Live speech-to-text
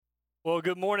Well,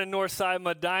 good morning, Northside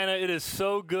Medina. It is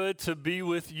so good to be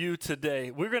with you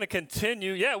today. We're going to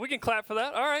continue. Yeah, we can clap for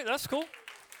that. All right, that's cool.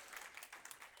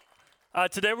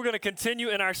 Today, we're going to continue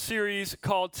in our series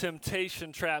called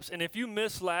Temptation Traps. And if you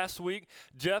missed last week,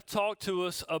 Jeff talked to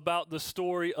us about the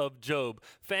story of Job.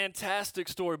 Fantastic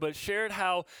story, but shared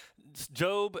how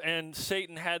Job and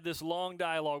Satan had this long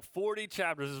dialogue, 40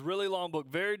 chapters, this really long book,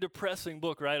 very depressing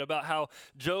book, right? About how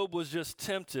Job was just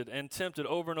tempted and tempted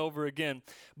over and over again.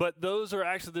 But those are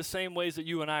actually the same ways that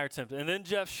you and I are tempted. And then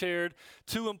Jeff shared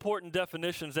two important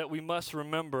definitions that we must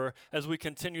remember as we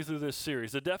continue through this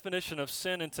series. The definition of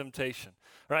sin and temptation,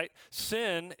 right?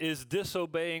 Sin is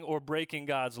disobeying or breaking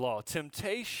God's law.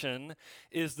 Temptation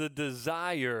is the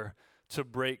desire to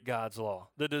break God's law,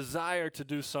 the desire to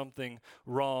do something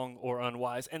wrong or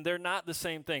unwise. And they're not the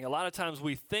same thing. A lot of times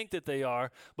we think that they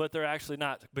are, but they're actually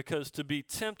not, because to be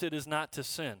tempted is not to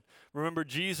sin. Remember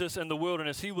Jesus in the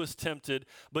wilderness, he was tempted,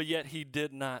 but yet he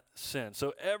did not sin.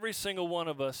 So every single one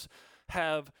of us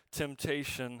have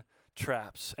temptation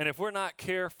traps. And if we're not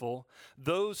careful,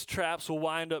 those traps will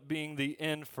wind up being the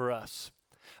end for us.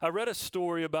 I read a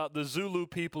story about the Zulu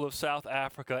people of South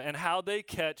Africa and how they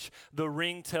catch the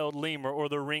ring-tailed lemur or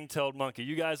the ring-tailed monkey.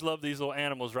 You guys love these little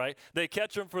animals, right? They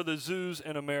catch them for the zoos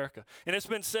in America. And it's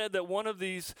been said that one of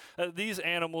these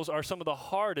animals are some of the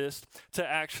hardest to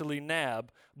actually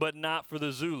nab, but not for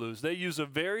the Zulus. They use a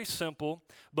very simple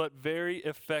but very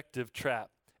effective trap.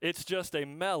 It's just a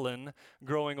melon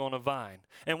growing on a vine.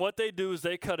 And what they do is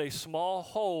they cut a small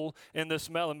hole in this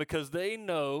melon because they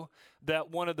know that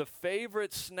one of the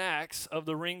favorite snacks of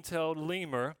the ring-tailed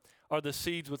lemur are the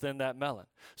seeds within that melon.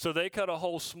 So they cut a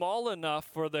hole small enough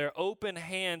for their open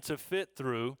hand to fit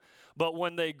through, but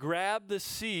when they grab the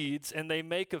seeds and they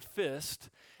make a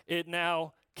fist, it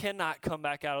now cannot come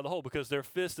back out of the hole because their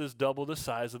fist is double the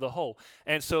size of the hole.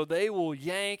 And so they will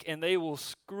yank and they will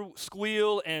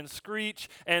squeal and screech,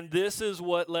 and this is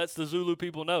what lets the Zulu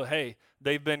people know, hey,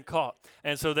 they've been caught.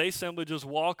 And so they simply just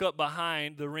walk up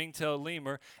behind the ring-tailed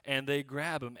lemur and they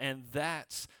grab him, and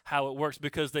that's how it works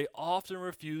because they often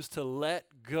refuse to let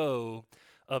go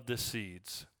of the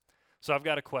seeds. So I've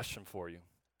got a question for you.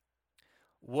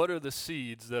 What are the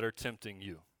seeds that are tempting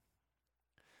you?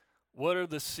 What are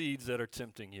the seeds that are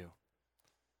tempting you?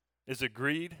 Is it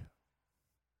greed?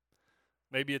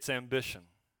 Maybe it's ambition.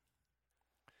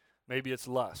 Maybe it's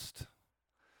lust.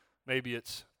 Maybe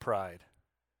it's pride.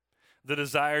 The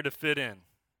desire to fit in.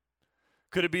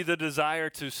 Could it be the desire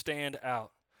to stand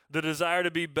out? The desire to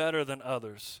be better than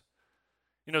others?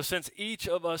 You know, since each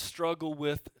of us struggle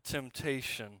with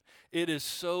temptation, it is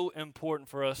so important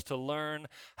for us to learn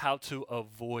how to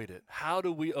avoid it. How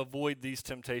do we avoid these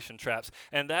temptation traps?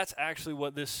 And that's actually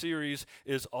what this series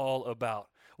is all about.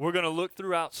 We're going to look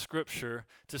throughout Scripture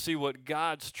to see what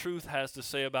God's truth has to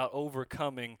say about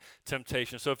overcoming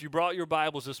temptation. So if you brought your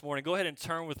Bibles this morning, go ahead and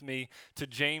turn with me to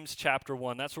James chapter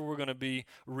 1. That's where we're going to be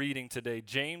reading today.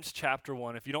 James chapter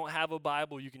 1. If you don't have a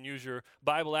Bible, you can use your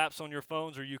Bible apps on your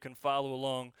phones or you can follow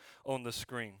along on the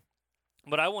screen.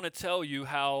 But I want to tell you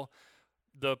how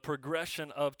the progression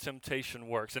of temptation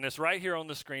works. And it's right here on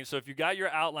the screen. So if you got your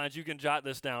outlines, you can jot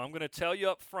this down. I'm going to tell you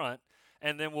up front,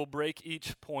 and then we'll break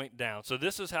each point down. So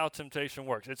this is how temptation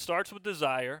works. It starts with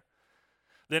desire,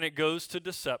 then it goes to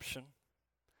deception,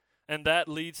 and that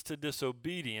leads to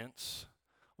disobedience,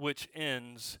 which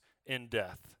ends in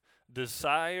death.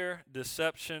 Desire,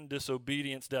 deception,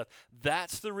 disobedience, death.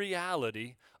 That's the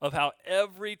reality of how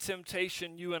every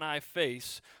temptation you and I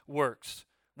face works.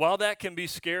 While that can be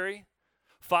scary,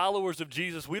 followers of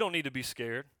Jesus, we don't need to be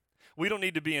scared. We don't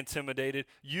need to be intimidated.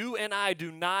 You and I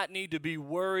do not need to be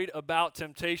worried about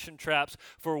temptation traps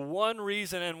for one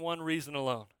reason and one reason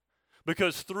alone.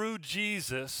 Because through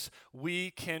Jesus,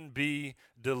 we can be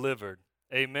delivered.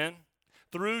 Amen?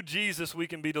 Through Jesus, we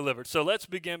can be delivered. So let's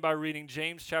begin by reading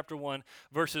James chapter 1,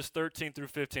 verses 13 through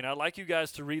 15. I'd like you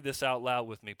guys to read this out loud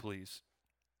with me, please.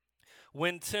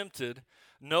 When tempted,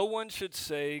 no one should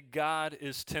say, God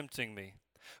is tempting me.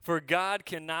 For God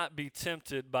cannot be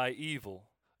tempted by evil,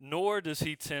 nor does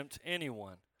he tempt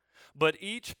anyone. But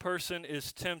each person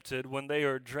is tempted when they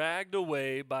are dragged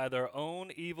away by their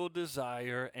own evil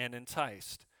desire and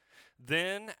enticed.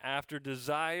 Then, after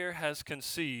desire has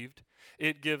conceived,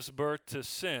 it gives birth to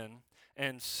sin,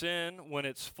 and sin, when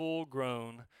it's full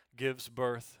grown, gives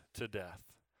birth to death.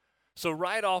 So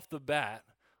right off the bat,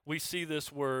 we see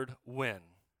this word when.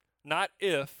 Not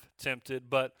if tempted,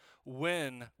 but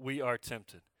when we are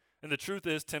tempted. And the truth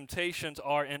is, temptations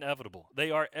are inevitable. They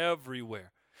are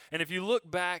everywhere. And if you look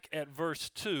back at verse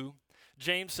 2,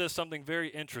 James says something very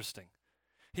interesting.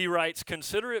 He writes,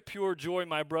 "Consider it pure joy,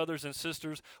 my brothers and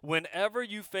sisters, whenever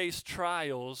you face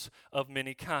trials of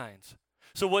many kinds."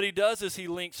 So what he does is he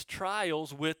links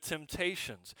trials with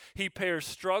temptations. He pairs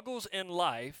struggles in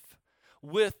life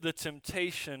with the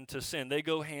temptation to sin. They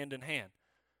go hand in hand.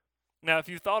 Now, if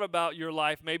you thought about your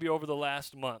life maybe over the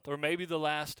last month or maybe the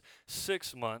last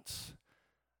 6 months,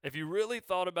 if you really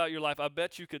thought about your life, I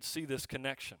bet you could see this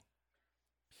connection.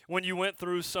 When you went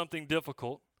through something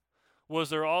difficult, was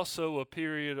there also a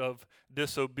period of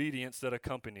disobedience that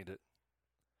accompanied it?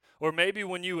 Or maybe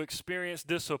when you experienced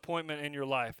disappointment in your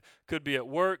life, could be at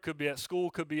work, could be at school,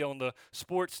 could be on the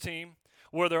sports team,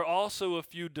 were there also a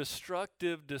few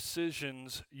destructive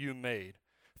decisions you made?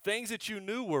 Things that you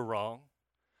knew were wrong,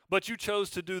 but you chose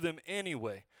to do them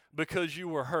anyway because you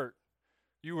were hurt,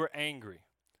 you were angry,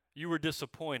 you were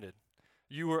disappointed,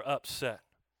 you were upset.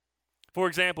 For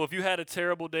example, if you had a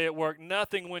terrible day at work,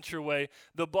 nothing went your way,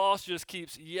 the boss just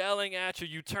keeps yelling at you,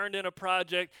 you turned in a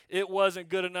project, it wasn't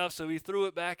good enough, so he threw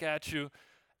it back at you,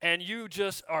 and you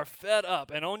just are fed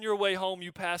up. And on your way home,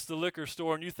 you pass the liquor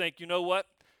store and you think, you know what?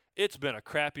 It's been a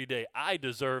crappy day. I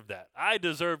deserve that. I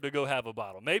deserve to go have a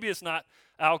bottle. Maybe it's not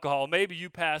alcohol. Maybe you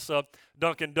pass up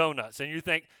Dunkin' Donuts and you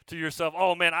think to yourself,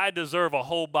 oh man, I deserve a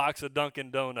whole box of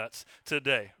Dunkin' Donuts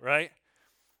today, right?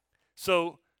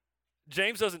 So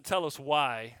James doesn't tell us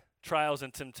why trials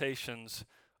and temptations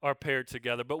are paired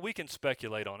together, but we can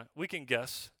speculate on it. We can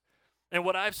guess. And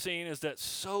what I've seen is that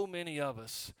so many of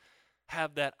us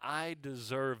have that I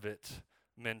deserve it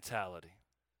mentality.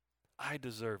 I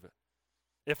deserve it.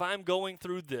 If I'm going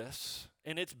through this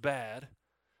and it's bad,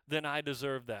 then I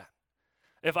deserve that.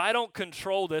 If I don't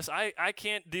control this, I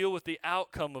can't deal with the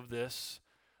outcome of this,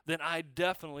 then I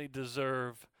definitely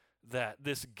deserve that,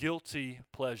 this guilty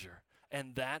pleasure.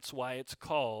 And that's why it's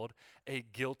called a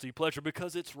guilty pleasure,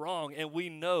 because it's wrong, and we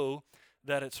know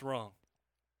that it's wrong.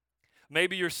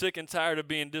 Maybe you're sick and tired of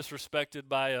being disrespected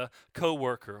by a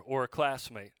coworker or a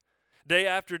classmate. Day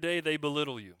after day, they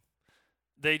belittle you.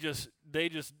 They just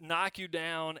knock you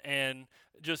down and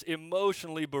just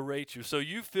emotionally berate you. So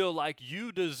you feel like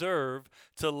you deserve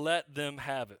to let them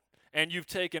have it. And you've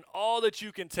taken all that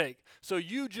you can take. So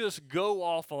you just go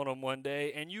off on them one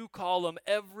day and you call them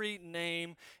every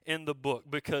name in the book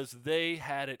because they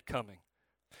had it coming.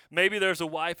 Maybe there's a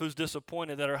wife who's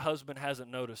disappointed that her husband hasn't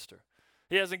noticed her.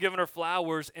 He hasn't given her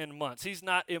flowers in months. He's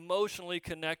not emotionally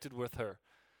connected with her.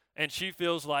 And she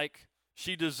feels like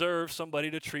she deserves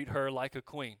somebody to treat her like a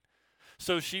queen.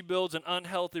 So she builds an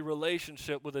unhealthy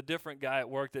relationship with a different guy at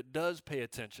work that does pay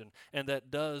attention and that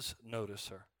does notice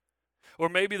her. Or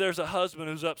maybe there's a husband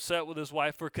who's upset with his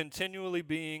wife for continually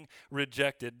being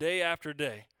rejected day after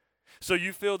day. So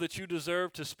you feel that you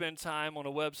deserve to spend time on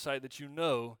a website that you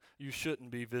know you shouldn't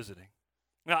be visiting.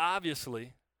 Now,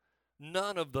 obviously,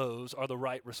 none of those are the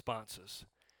right responses.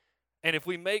 And if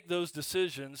we make those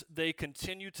decisions, they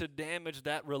continue to damage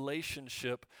that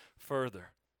relationship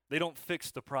further. They don't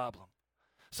fix the problem.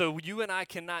 So you and I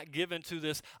cannot give into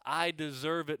this I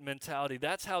deserve it mentality.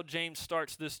 That's how James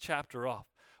starts this chapter off.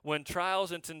 When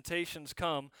trials and temptations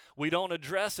come, we don't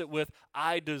address it with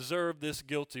I deserve this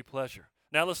guilty pleasure.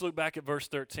 Now let's look back at verse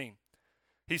 13.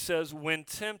 He says, when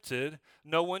tempted,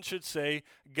 no one should say,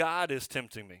 God is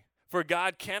tempting me. For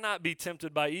God cannot be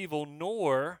tempted by evil,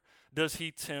 nor does he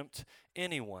tempt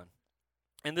anyone.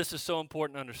 And this is so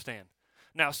important to understand.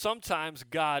 Now, sometimes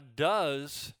God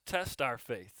does test our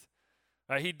faith.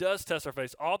 Right? He does test our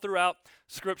faith. All throughout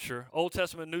Scripture, Old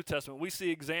Testament, New Testament, we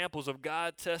see examples of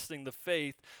God testing the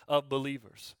faith of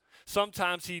believers.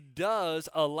 Sometimes he does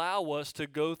allow us to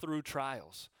go through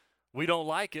trials. We don't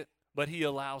like it, but he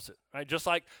allows it. Right? Just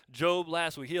like Job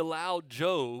last week, he allowed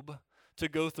Job to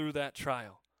go through that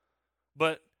trial.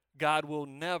 But God will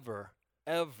never,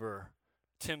 ever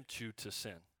tempt you to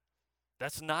sin.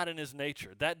 That's not in his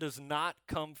nature. That does not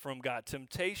come from God.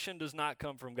 Temptation does not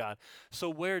come from God. So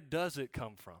where does it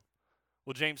come from?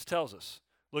 Well, James tells us.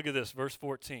 Look at this, verse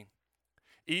 14.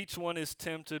 Each one is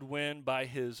tempted when by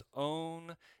his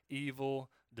own evil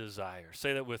desires.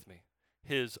 Say that with me.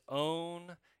 His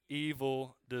own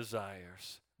evil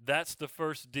desires. That's the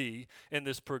first D in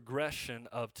this progression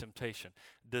of temptation.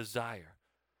 Desire.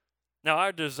 Now,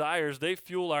 our desires, they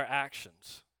fuel our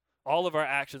actions, all of our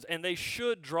actions, and they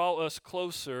should draw us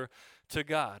closer to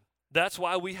God. That's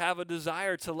why we have a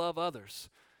desire to love others,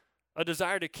 a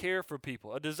desire to care for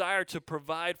people, a desire to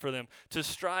provide for them, to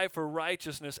strive for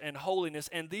righteousness and holiness.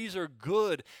 And these are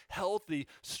good, healthy,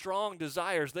 strong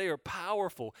desires. They are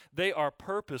powerful. They are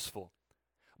purposeful.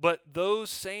 But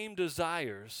those same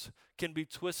desires can be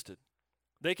twisted.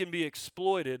 They can be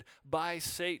exploited by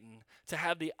Satan to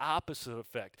have the opposite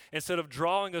effect. Instead of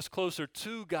drawing us closer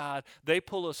to God, they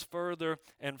pull us further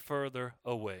and further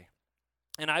away.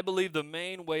 And I believe the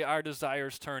main way our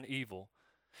desires turn evil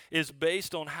is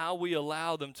based on how we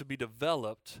allow them to be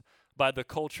developed by the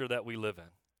culture that we live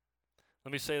in.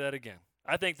 Let me say that again.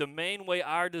 I think the main way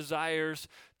our desires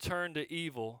turn to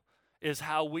evil is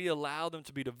how we allow them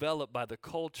to be developed by the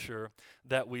culture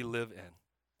that we live in.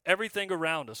 Everything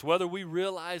around us, whether we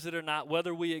realize it or not,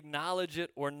 whether we acknowledge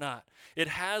it or not, it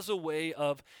has a way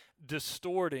of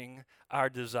distorting our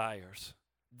desires.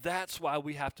 That's why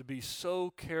we have to be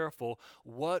so careful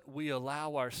what we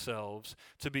allow ourselves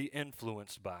to be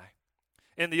influenced by.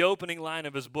 In the opening line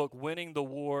of his book, Winning the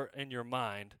War in Your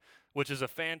Mind, which is a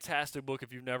fantastic book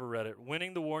if you've never read it,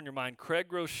 Winning the War in Your Mind, Craig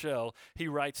Groeschel, he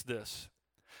writes this: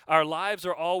 our lives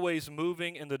are always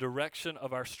moving in the direction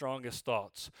of our strongest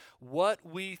thoughts. What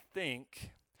we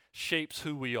think shapes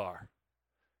who we are.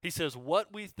 He says,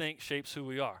 what we think shapes who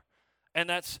we are. And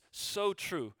that's so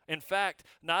true. In fact,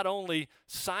 not only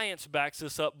science backs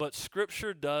this up, but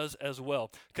Scripture does as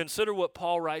well. Consider what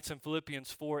Paul writes in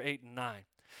Philippians 4, 8, and 9.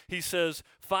 He says,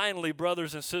 finally,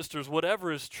 brothers and sisters,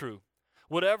 whatever is true,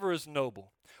 whatever is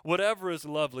noble, whatever is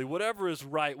lovely, whatever is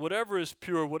right, whatever is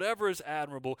pure, whatever is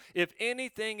admirable, if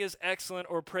anything is excellent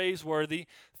or praiseworthy,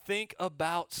 think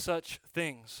about such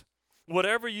things.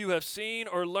 Whatever you have seen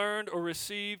or learned or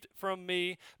received from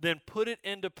me, then put it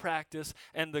into practice,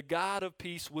 and the God of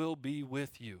peace will be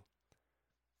with you.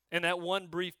 In that one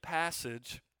brief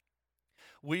passage,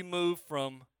 we move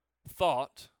from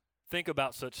thought, think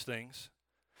about such things,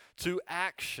 to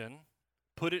action,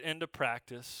 put it into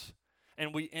practice,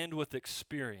 and we end with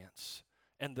experience,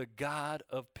 and the God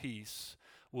of peace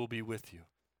will be with you.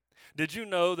 Did you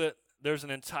know that there's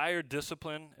an entire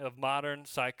discipline of modern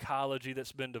psychology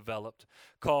that's been developed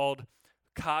called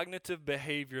cognitive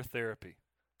behavior therapy?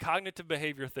 Cognitive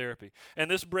behavior therapy. And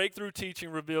this breakthrough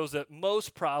teaching reveals that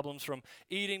most problems, from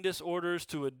eating disorders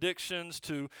to addictions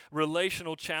to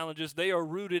relational challenges, they are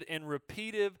rooted in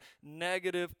repeated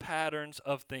negative patterns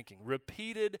of thinking.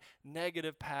 Repeated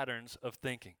negative patterns of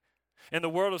thinking. In the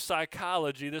world of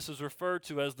psychology, this is referred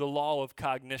to as the law of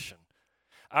cognition.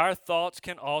 Our thoughts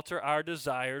can alter our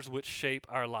desires, which shape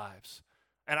our lives.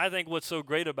 And I think what's so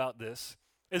great about this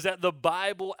is that the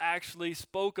Bible actually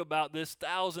spoke about this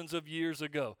thousands of years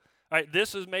ago. All right,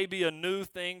 this is maybe a new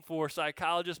thing for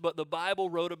psychologists, but the Bible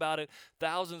wrote about it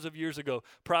thousands of years ago.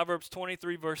 Proverbs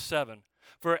 23, verse 7.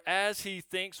 For as he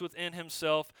thinks within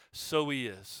himself, so he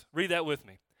is. Read that with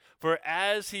me. For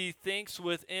as he thinks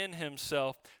within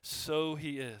himself, so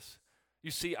he is.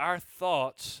 You see, our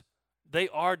thoughts, they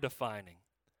are defining.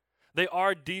 They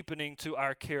are deepening to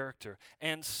our character.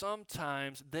 And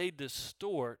sometimes they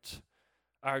distort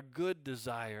our good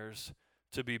desires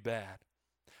to be bad.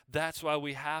 That's why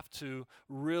we have to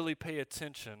really pay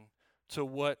attention to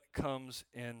what comes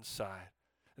inside.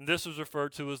 And this is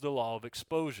referred to as the law of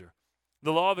exposure.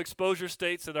 The law of exposure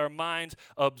states that our minds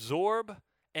absorb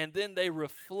and then they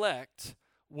reflect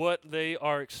what they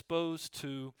are exposed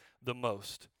to the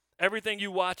most. Everything you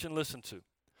watch and listen to,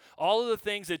 all of the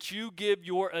things that you give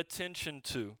your attention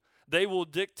to, they will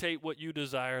dictate what you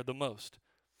desire the most.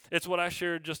 It's what I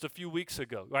shared just a few weeks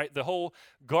ago, right? The whole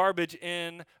garbage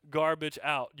in, garbage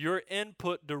out. Your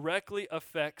input directly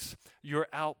affects your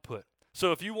output.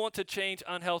 So if you want to change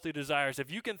unhealthy desires, if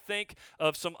you can think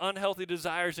of some unhealthy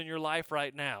desires in your life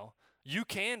right now, you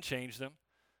can change them.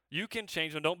 You can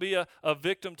change them. Don't be a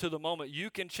victim to the moment. You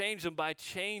can change them by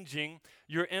changing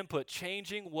your input,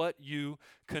 changing what you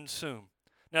consume.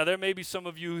 Now, there may be some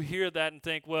of you who hear that and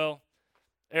think, well,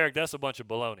 Eric, that's a bunch of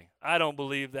baloney. I don't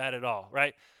believe that at all,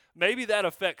 right? Maybe that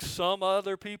affects some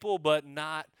other people, but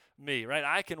not me, right?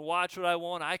 I can watch what I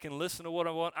want. I can listen to what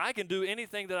I want. I can do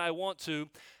anything that I want to,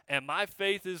 and my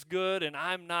faith is good, and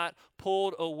I'm not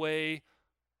pulled away,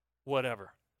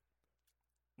 whatever.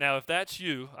 Now, if that's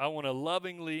you, I want to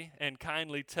lovingly and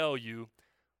kindly tell you,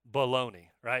 baloney,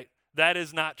 right? That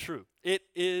is not true. It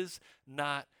is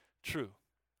not true.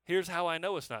 Here's how I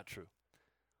know it's not true.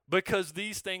 Because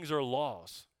these things are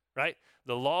laws, right?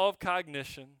 The law of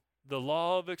cognition, the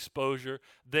law of exposure,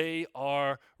 they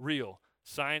are real.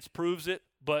 Science proves it,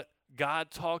 but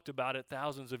God talked about it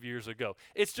thousands of years ago.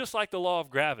 It's just like the law of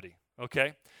gravity,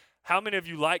 okay? How many of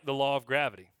you like the law of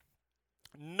gravity?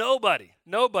 Nobody.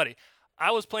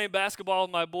 I was playing basketball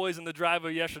with my boys in the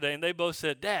driveway yesterday, and they both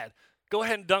said, Dad, go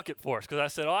ahead and dunk it for us. Because I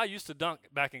said, I used to dunk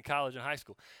back in college and high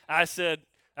school. I said,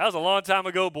 that was a long time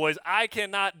ago, boys. I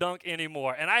cannot dunk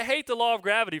anymore. And I hate the law of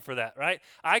gravity for that, right?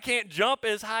 I can't jump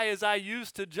as high as I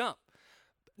used to jump.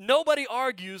 Nobody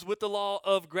argues with the law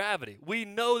of gravity. We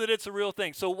know that it's a real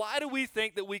thing. So why do we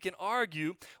think that we can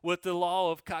argue with the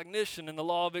law of cognition and the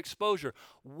law of exposure?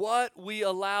 What we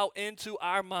allow into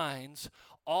our minds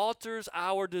alters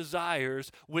our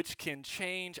desires, which can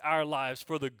change our lives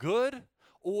for the good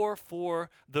or for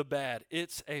the bad.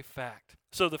 It's a fact.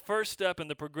 So the first step in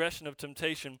the progression of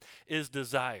temptation is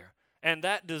desire. And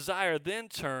that desire then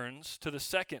turns to the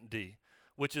second D,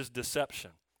 which is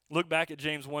deception. Look back at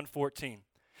James 1:14.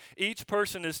 Each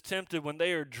person is tempted when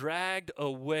they are dragged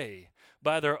away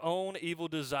by their own evil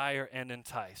desire and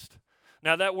enticed.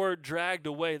 Now that word dragged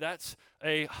away, that's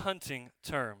a hunting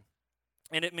term,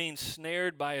 and it means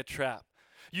snared by a trap.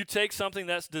 You take something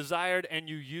that's desired and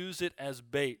you use it as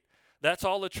bait. That's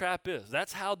all a trap is.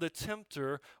 That's how the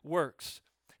tempter works.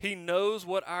 He knows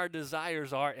what our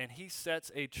desires are, and he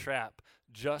sets a trap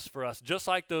just for us. Just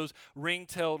like those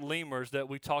ring-tailed lemurs that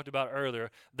we talked about earlier.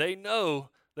 They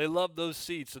know they love those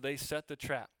seeds, so they set the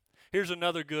trap. Here's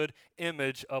another good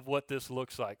image of what this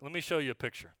looks like. Let me show you a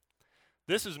picture.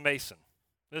 This is Mason.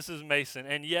 This is Mason.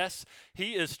 And yes,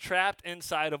 he is trapped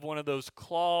inside of one of those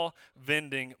claw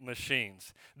vending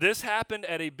machines. This happened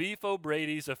at a Beef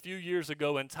O'Brady's a few years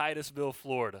ago in Titusville,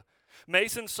 Florida.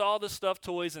 Mason saw the stuffed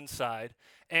toys inside,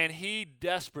 and he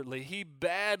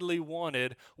badly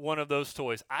wanted one of those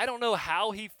toys. I don't know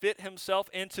how he fit himself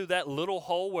into that little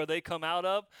hole where they come out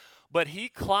of, but he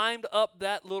climbed up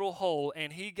that little hole,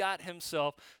 and he got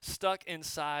himself stuck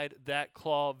inside that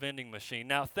claw vending machine.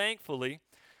 Now, thankfully,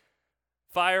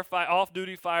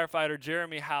 off-duty firefighter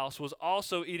Jeremy House was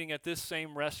also eating at this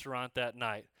same restaurant that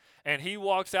night. And he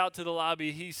walks out to the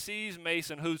lobby. He sees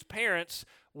Mason, whose parents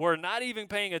were not even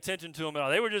paying attention to him at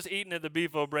all. They were just eating at the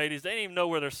Beef O'Brady's. They didn't even know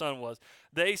where their son was.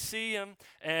 They see him,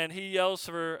 and he yells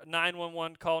for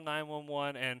 911, call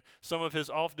 911, and some of his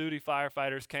off-duty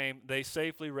firefighters came. They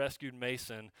safely rescued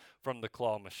Mason from the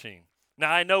claw machine.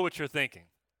 Now, I know what you're thinking.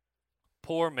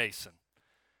 Poor Mason.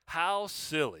 How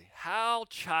silly, how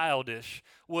childish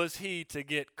was he to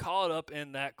get caught up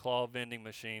in that claw vending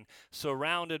machine,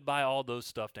 surrounded by all those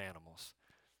stuffed animals?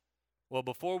 Well,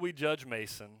 before we judge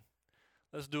Mason,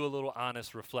 let's do a little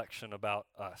honest reflection about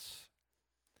us.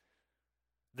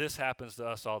 This happens to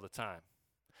us all the time.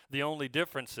 The only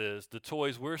difference is the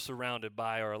toys we're surrounded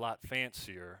by are a lot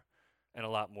fancier and a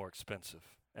lot more expensive.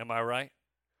 Am I right?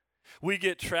 We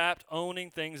get trapped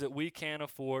owning things that we can't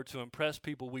afford to impress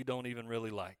people we don't even really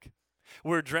like.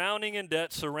 We're drowning in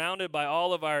debt, surrounded by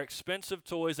all of our expensive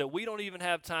toys that we don't even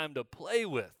have time to play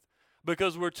with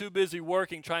because we're too busy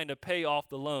working trying to pay off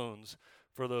the loans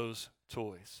for those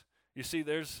toys. You see,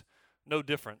 there's no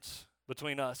difference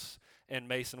between us and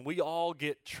Mason. We all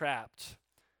get trapped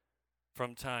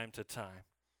from time to time.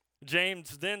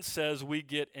 James then says we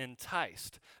get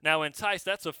enticed. Now, enticed,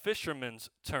 that's a fisherman's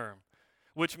term,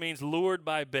 which means lured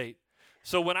by bait.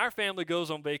 So when our family goes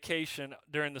on vacation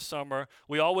during the summer,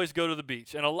 we always go to the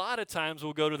beach. And a lot of times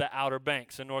we'll go to the Outer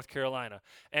Banks in North Carolina.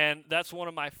 And that's one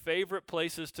of my favorite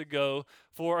places to go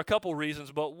for a couple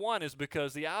reasons. But one is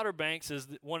because the Outer Banks is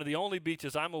one of the only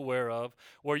beaches I'm aware of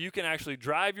where you can actually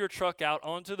drive your truck out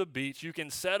onto the beach. You can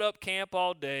set up camp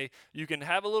all day. You can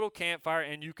have a little campfire,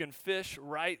 and you can fish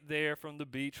right there from the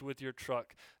beach with your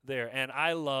truck there. And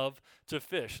I love to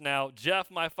fish. Now,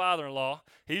 Jeff, my father-in-law,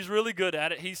 he's really good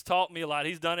at it. He's taught me a lot.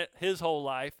 He's done it his whole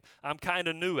life. I'm kind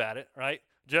of new at it, right?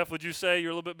 Jeff, would you say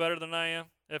you're a little bit better than I am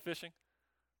at fishing?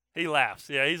 He laughs.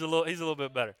 Yeah, he's a little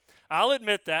bit better. I'll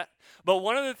admit that. But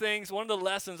one of the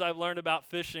lessons I've learned about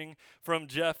fishing from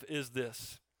Jeff is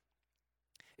this.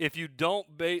 If you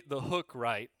don't bait the hook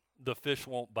right, the fish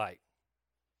won't bite.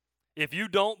 If you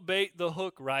don't bait the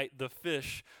hook right, the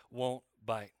fish won't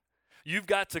bite. You've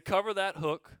got to cover that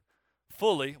hook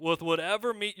fully with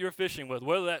whatever meat you're fishing with,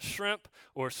 whether that's shrimp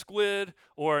or squid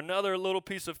or another little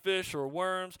piece of fish or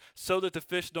worms, so that the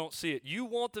fish don't see it. You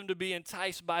want them to be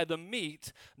enticed by the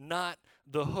meat, not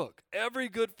the hook. Every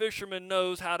good fisherman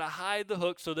knows how to hide the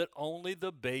hook so that only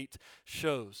the bait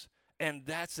shows. And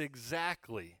that's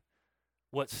exactly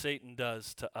what Satan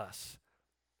does to us.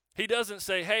 He doesn't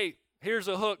say, hey, here's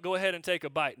a hook, go ahead and take a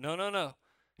bite. No.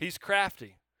 He's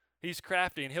crafty. He's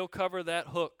crafty, and he'll cover that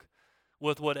hook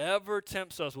with whatever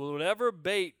tempts us, with whatever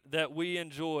bait that we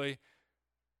enjoy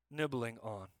nibbling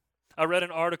on. I read an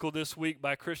article this week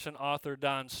by Christian author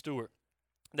Don Stewart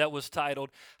that was titled,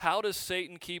 How Does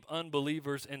Satan Keep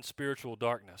Unbelievers in Spiritual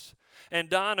Darkness? And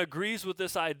Don agrees with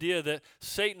this idea that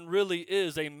Satan really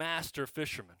is a master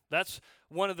fisherman. That's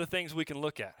one of the things we can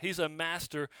look at. He's a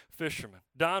master fisherman.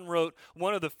 Don wrote,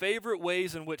 one of the favorite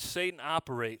ways in which Satan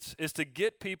operates is to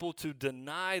get people to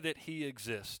deny that he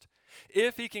exists.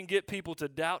 If he can get people to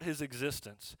doubt his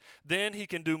existence, then he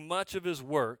can do much of his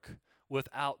work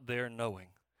without their knowing.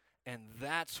 And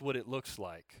that's what it looks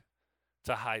like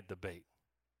to hide the bait,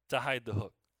 to hide the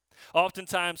hook.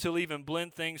 Oftentimes, he'll even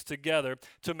blend things together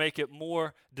to make it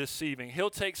more deceiving. He'll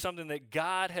take something that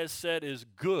God has said is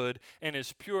good and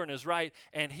is pure and is right,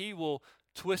 and he will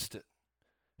twist it.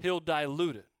 He'll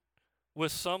dilute it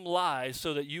with some lies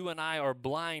so that you and I are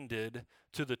blinded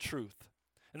to the truth.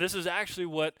 And this is actually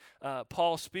what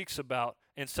Paul speaks about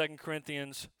in 2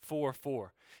 Corinthians 4:4.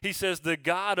 He says, the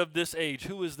God of this age,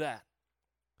 who is that?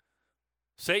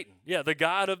 Satan. Yeah, the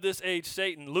God of this age,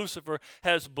 Satan, Lucifer,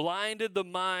 has blinded the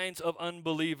minds of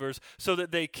unbelievers so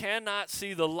that they cannot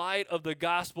see the light of the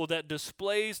gospel that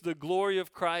displays the glory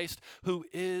of Christ, who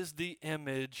is the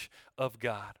image of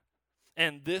God.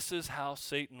 And this is how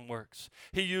Satan works.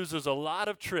 He uses a lot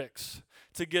of tricks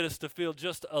to get us to feel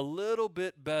just a little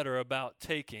bit better about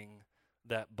taking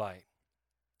that bite.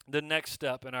 The next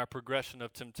step in our progression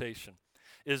of temptation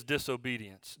is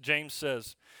disobedience. James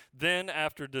says, then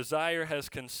after desire has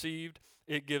conceived,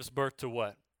 it gives birth to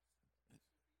what?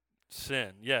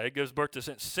 Sin. Yeah, it gives birth to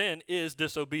sin. Sin is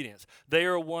disobedience. They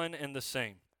are one and the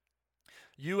same.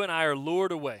 You and I are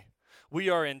lured away. We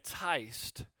are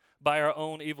enticed by our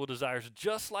own evil desires,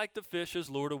 just like the fish is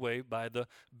lured away by the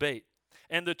bait.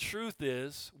 And the truth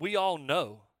is, we all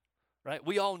know, right?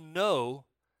 We all know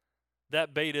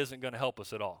that bait isn't going to help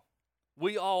us at all.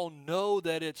 We all know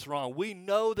that it's wrong. We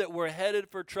know that we're headed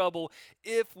for trouble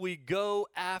if we go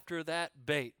after that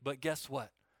bait. But guess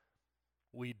what?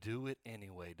 We do it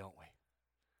anyway, don't we?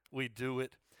 We do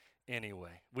it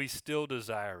anyway. We still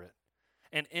desire it.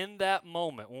 And in that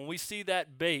moment, when we see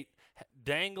that bait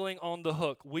dangling on the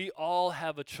hook, we all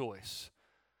have a choice.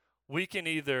 We can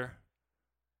either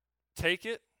take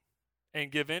it and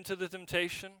give in to the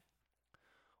temptation,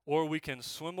 or we can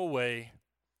swim away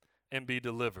and be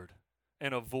delivered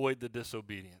and avoid the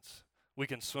disobedience. We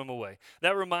can swim away.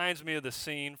 That reminds me of the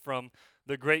scene from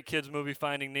the great kids movie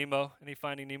Finding Nemo. Any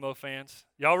Finding Nemo fans?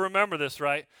 Y'all remember this,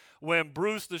 right? When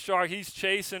Bruce the shark, he's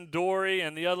chasing Dory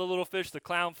and the other little fish, the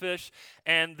clownfish,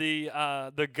 and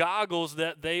the goggles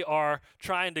that they are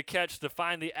trying to catch to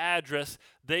find the address,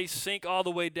 they sink all the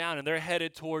way down and they're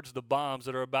headed towards the bombs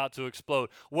that are about to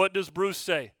explode. What does Bruce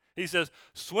say? He says,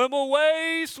 swim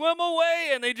away,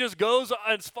 and he just goes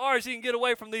as far as he can get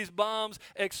away from these bombs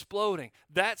exploding.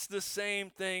 That's the same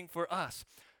thing for us.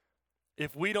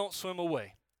 If we don't swim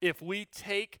away, if we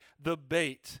take the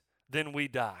bait, then we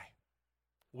die.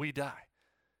 We die.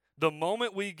 The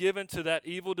moment we give into that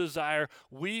evil desire,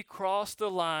 we cross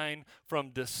the line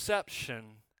from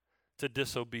deception to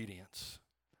disobedience.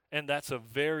 And that's a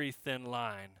very thin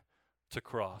line to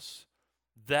cross.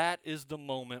 That is the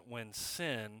moment when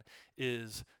sin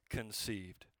is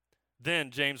conceived. Then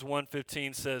James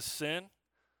 1:15 says, sin,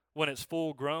 when it's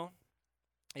full grown,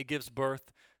 it gives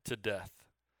birth to death.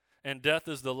 And death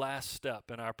is the last step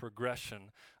in our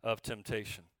progression of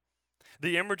temptation.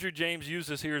 The imagery James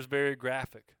uses here is very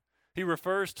graphic. He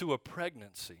refers to a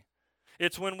pregnancy.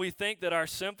 It's when we think that our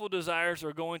sinful desires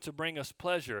are going to bring us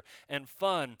pleasure and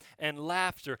fun and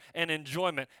laughter and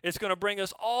enjoyment. It's going to bring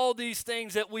us all these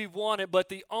things that we've wanted, but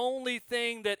the only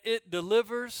thing that it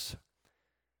delivers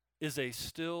is a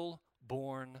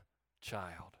stillborn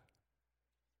child.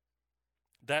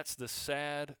 That's the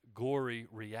sad, gory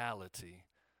reality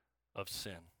of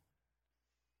sin.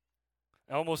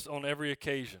 Almost on every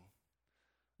occasion,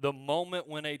 the moment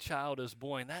when a child is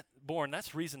born,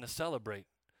 that's reason to celebrate.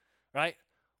 Right?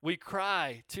 We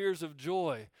cry, tears of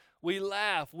joy. We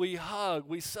laugh, we hug,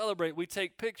 we celebrate, we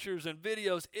take pictures and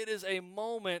videos. It is a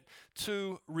moment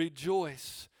to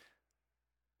rejoice.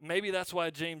 Maybe that's why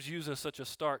James uses such a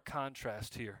stark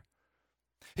contrast here.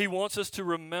 He wants us to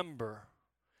remember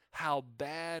how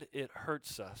bad it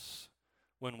hurts us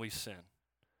when we sin.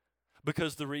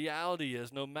 Because the reality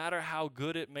is, no matter how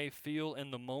good it may feel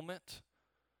in the moment,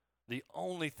 the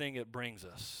only thing it brings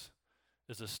us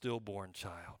is a stillborn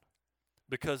child.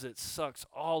 Because it sucks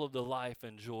all of the life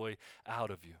and joy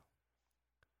out of you.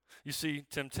 You see,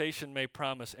 temptation may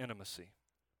promise intimacy,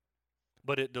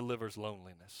 but it delivers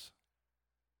loneliness.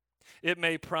 It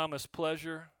may promise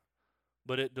pleasure,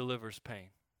 but it delivers pain.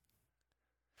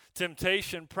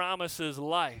 Temptation promises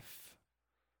life,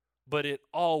 but it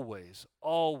always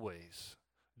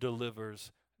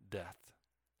delivers death.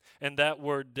 And that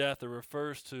word death, it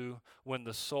refers to when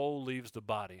the soul leaves the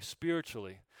body.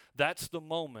 Spiritually, that's the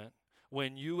moment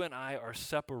when you and I are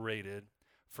separated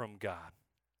from God.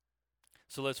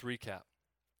 So let's recap.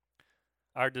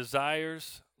 Our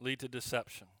desires lead to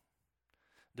deception.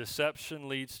 Deception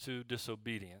leads to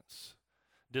disobedience.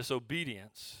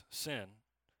 Disobedience, sin,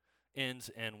 ends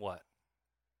in what?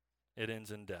 It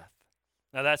ends in death.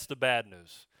 Now that's the bad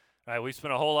news. All right, we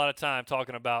spent a whole lot of time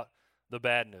talking about the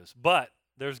bad news, but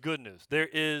there's good news. There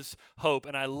is hope,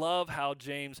 and I love how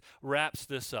James wraps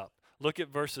this up. Look at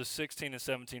verses 16 and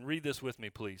 17. Read this with me,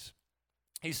 please.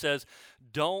 He says,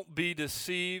 "Don't be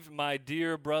deceived, my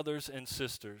dear brothers and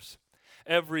sisters.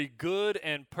 Every good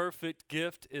and perfect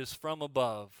gift is from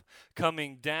above,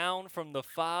 coming down from the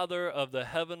Father of the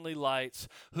heavenly lights,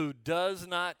 who does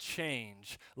not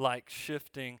change like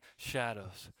shifting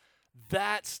shadows."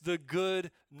 That's the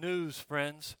good news,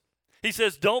 friends. He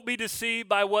says, don't be deceived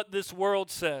by what this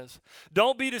world says.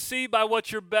 Don't be deceived by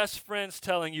what your best friend's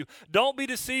telling you. Don't be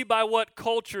deceived by what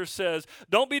culture says.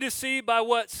 Don't be deceived by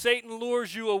what Satan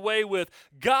lures you away with.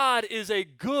 God is a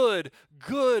good,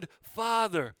 good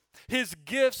Father. His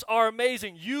gifts are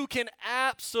amazing. You can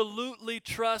absolutely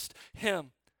trust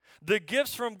Him. The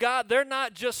gifts from God, they're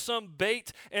not just some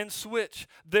bait and switch.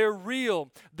 They're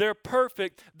real, they're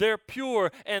perfect, they're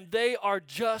pure, and they are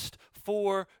just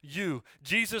for you.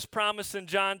 Jesus promised in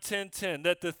John 10:10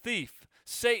 that the thief,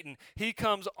 Satan, he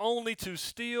comes only to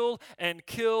steal and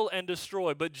kill and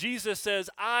destroy. But Jesus says,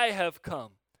 I have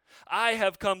come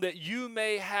that you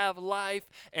may have life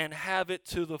and have it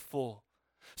to the full.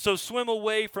 So swim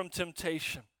away from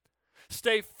temptation.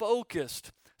 Stay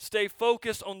focused. Stay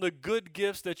focused on the good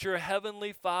gifts that your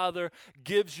heavenly Father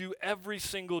gives you every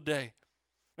single day.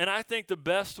 And I think the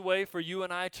best way for you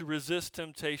and I to resist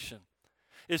temptation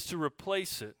is to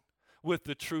replace it with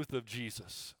the truth of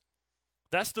Jesus.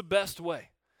 That's the best way,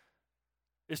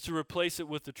 is to replace it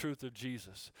with the truth of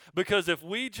Jesus. Because if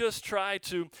we just try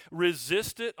to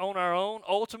resist it on our own,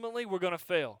 ultimately we're going to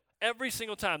fail. Every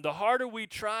single time. The harder we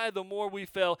try, the more we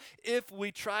fail if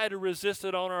we try to resist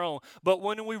it on our own. But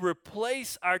when we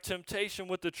replace our temptation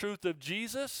with the truth of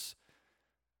Jesus,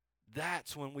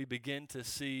 that's when we begin to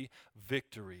see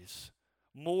victories.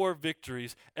 More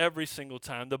victories every single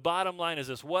time. The bottom line is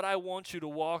this. What I want you to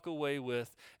walk away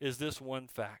with is this one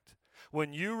fact.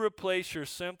 When you replace your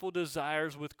sinful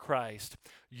desires with Christ,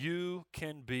 you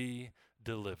can be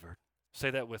delivered. Say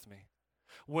that with me.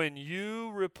 When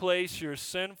you replace your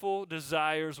sinful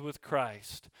desires with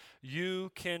Christ,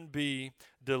 you can be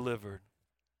delivered.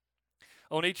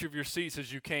 On each of your seats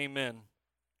as you came in,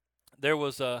 there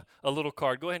was a little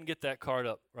card. Go ahead and get that card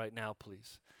up right now,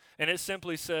 please. And it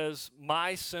simply says,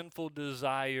 my sinful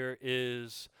desire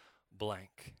is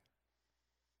blank.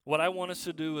 What I want us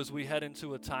to do as we head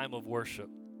into a time of worship,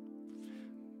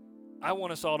 I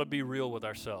want us all to be real with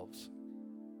ourselves.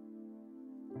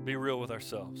 Be real with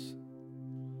ourselves.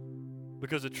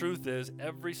 Because the truth is,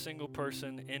 every single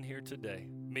person in here today,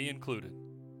 me included,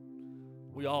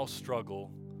 we all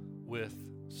struggle with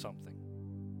something.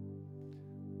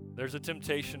 There's a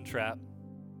temptation trap.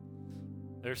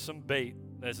 There's some bait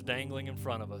that's dangling in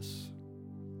front of us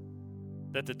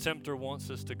that the tempter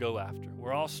wants us to go after.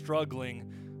 We're all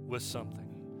struggling with something.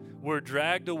 We're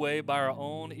dragged away by our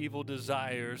own evil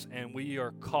desires, and we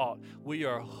are caught. We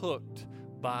are hooked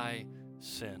by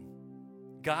sin.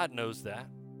 God knows that.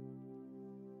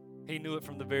 He knew it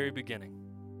from the very beginning,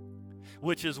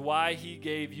 which is why He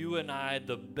gave you and I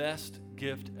the best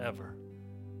gift ever,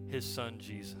 His Son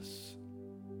Jesus.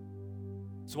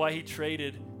 It's why He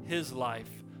traded His life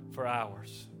for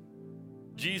ours.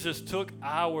 Jesus took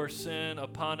our sin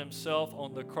upon Himself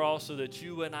on the cross so that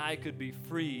you and I could be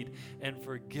freed and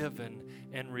forgiven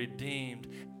and redeemed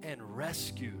and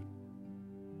rescued.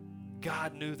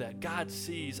 God knew that. God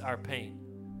sees our pain.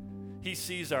 He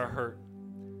sees our hurt.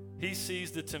 He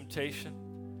sees the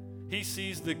temptation. He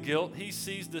sees the guilt. He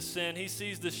sees the sin. He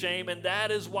sees the shame. And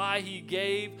that is why He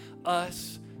gave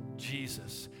us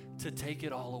Jesus, to take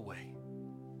it all away.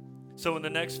 So in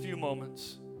the next few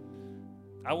moments,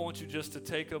 I want you just to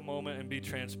take a moment and be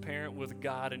transparent with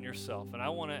God and yourself. And I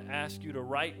want to ask you to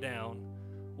write down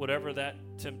whatever that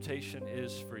temptation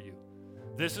is for you.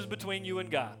 This is between you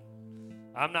and God.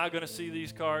 I'm not going to see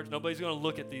these cards. Nobody's going to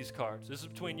look at these cards. This is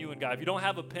between you and God. If you don't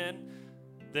have a pen,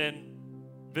 then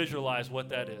visualize what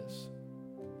that is.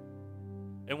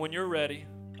 And when you're ready,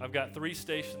 I've got 3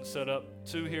 stations set up,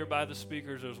 2 here by the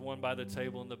speakers. There's 1 by the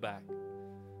table in the back.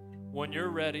 When you're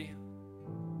ready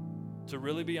to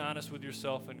really be honest with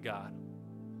yourself and God,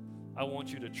 I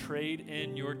want you to trade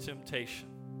in your temptation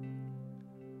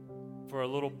for a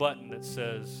little button that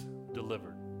says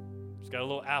delivered. It's got a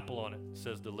little apple on it that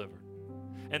says delivered.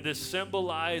 And this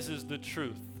symbolizes the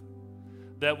truth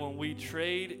that when we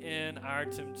trade in our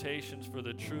temptations for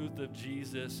the truth of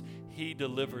Jesus, He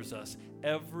delivers us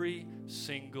every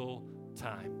single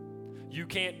time. You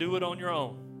can't do it on your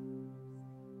own.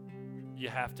 You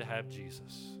have to have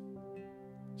Jesus.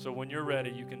 So when you're ready,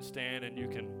 you can stand and you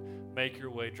can make your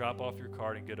way, drop off your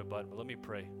card and get a button. But let me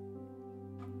pray.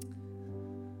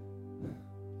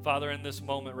 Father, in this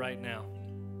moment right now,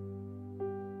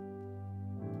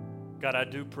 God, I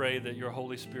do pray that your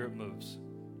Holy Spirit moves.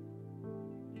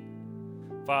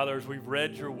 Father, as we've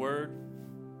read your word,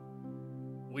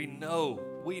 we know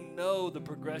the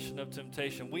progression of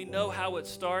temptation. We know how it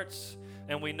starts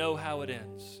and we know how it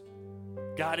ends.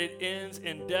 God, it ends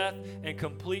in death and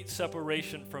complete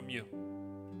separation from you.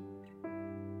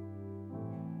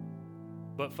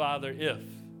 But Father, if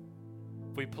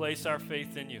we place our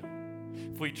faith in you,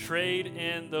 if we trade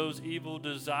in those evil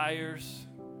desires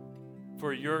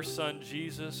for your Son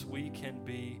Jesus, we can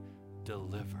be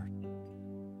delivered.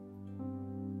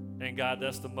 And God,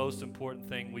 that's the most important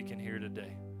thing we can hear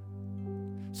today.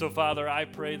 So Father, I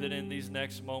pray that in these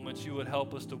next moments you would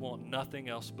help us to want nothing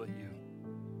else but you.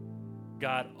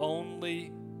 God,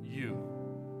 only you.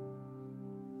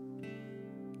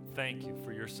 Thank you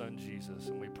for your Son Jesus,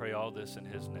 and we pray all this in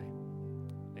his name.